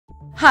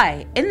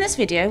Hi, in this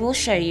video we'll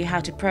show you how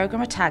to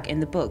program a tag in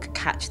the book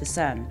Catch the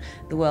Sun,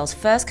 the world's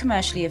first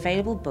commercially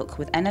available book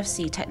with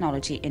NFC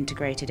technology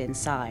integrated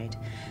inside.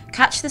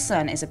 Catch the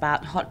Sun is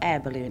about hot air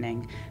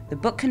ballooning. The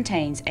book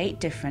contains 8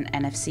 different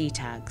NFC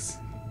tags.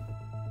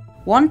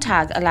 One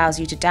tag allows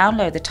you to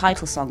download the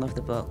title song of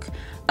the book.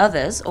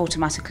 Others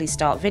automatically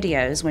start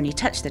videos when you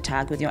touch the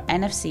tag with your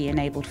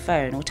NFC-enabled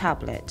phone or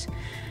tablet.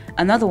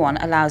 Another one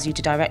allows you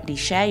to directly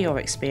share your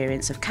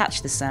experience of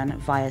Catch the Sun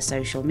via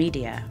social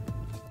media.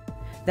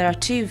 There are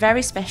 2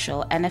 very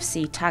special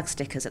NFC tag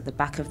stickers at the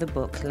back of the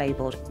book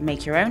labelled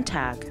Make Your Own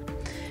Tag.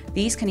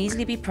 These can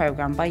easily be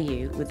programmed by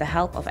you with the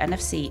help of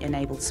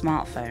NFC-enabled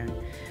smartphone.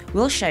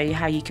 We'll show you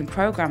how you can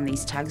program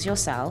these tags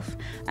yourself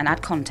and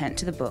add content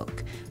to the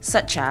book,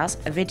 such as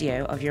a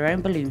video of your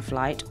own balloon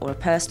flight or a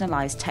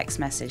personalised text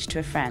message to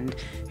a friend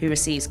who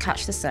receives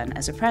Catch the Sun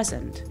as a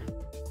present.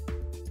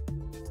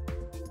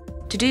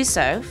 To do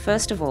so,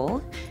 first of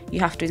all,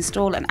 you have to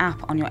install an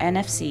app on your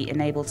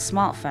NFC-enabled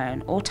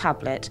smartphone or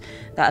tablet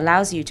that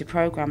allows you to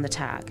program the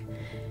tag.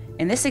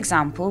 In this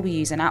example, we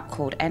use an app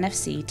called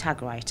NFC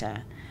Tag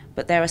Writer,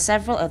 but there are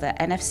several other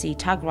NFC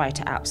Tag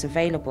Writer apps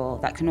available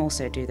that can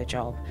also do the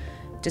job.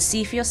 Just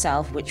see for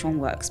yourself which one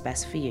works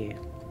best for you.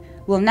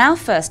 We'll now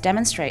first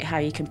demonstrate how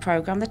you can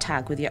program the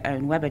tag with your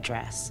own web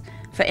address,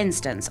 for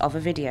instance of a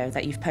video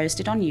that you've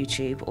posted on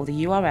YouTube or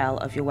the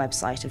URL of your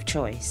website of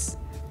choice.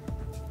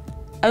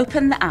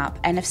 Open the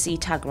app NFC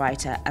Tag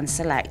Writer and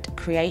select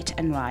Create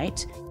and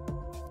Write,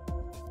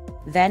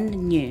 then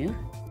New,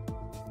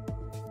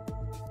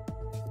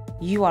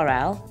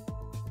 URL,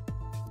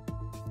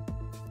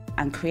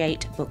 and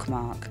Create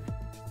Bookmark.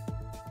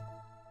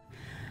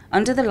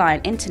 Under the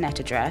line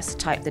Internet address,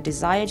 type the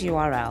desired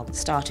URL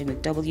starting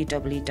with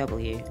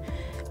www,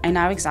 in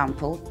our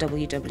example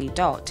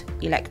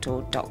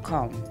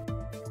www.elektor.com.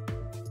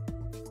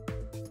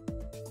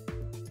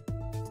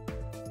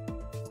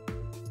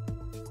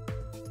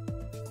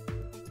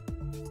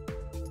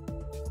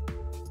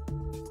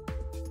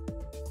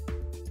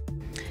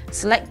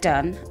 Select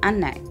Done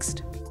and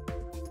Next.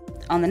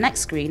 On the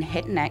next screen,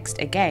 hit Next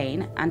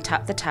again and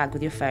tap the tag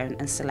with your phone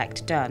and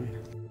select Done.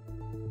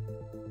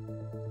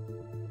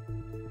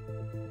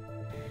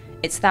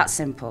 It's that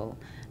simple.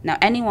 Now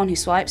anyone who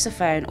swipes a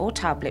phone or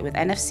tablet with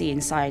NFC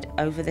inside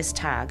over this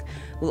tag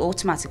will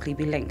automatically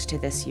be linked to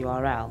this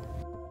URL.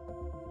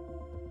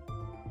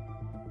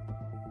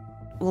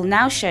 We'll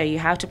now show you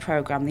how to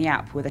program the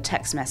app with a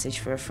text message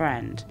for a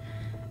friend.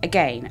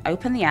 Again,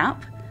 open the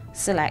app,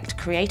 select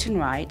Create and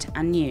Write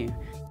and New.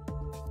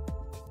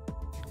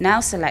 Now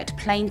select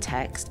Plain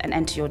Text and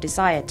enter your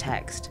desired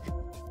text.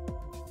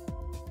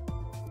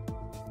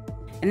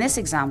 In this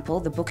example,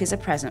 the book is a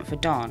present for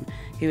Don,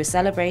 who is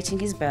celebrating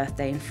his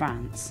birthday in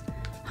France.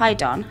 Hi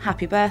Don,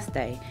 happy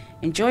birthday.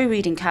 Enjoy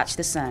reading Catch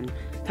the Sun.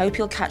 Hope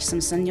you'll catch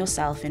some sun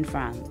yourself in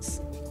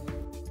France.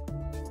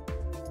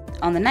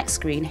 On the next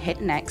screen,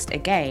 hit Next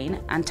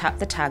again and tap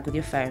the tag with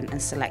your phone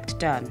and select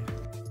Done.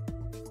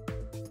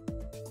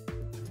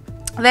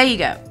 There you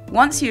go.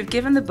 Once you've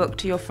given the book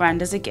to your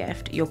friend as a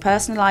gift, your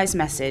personalised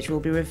message will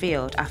be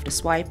revealed after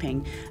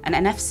swiping an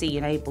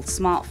NFC-enabled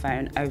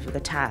smartphone over the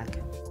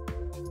tag.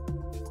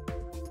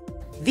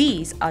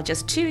 These are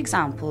just 2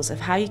 examples of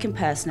how you can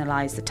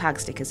personalise the tag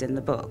stickers in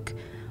the book.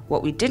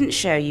 What we didn't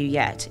show you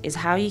yet is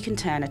how you can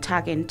turn a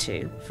tag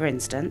into, for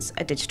instance,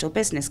 a digital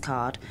business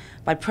card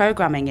by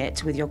programming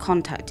it with your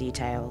contact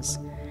details.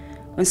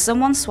 When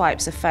someone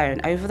swipes a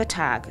phone over the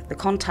tag, the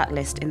contact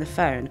list in the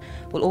phone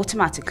will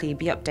automatically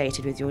be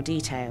updated with your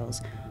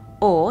details,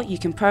 or you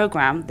can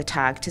program the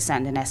tag to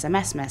send an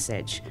SMS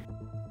message.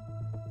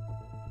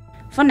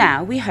 For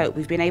now, we hope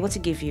we've been able to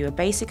give you a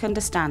basic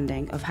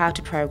understanding of how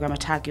to program a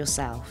tag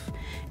yourself.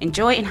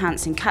 Enjoy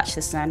enhancing Catch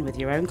the Sun with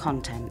your own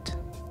content.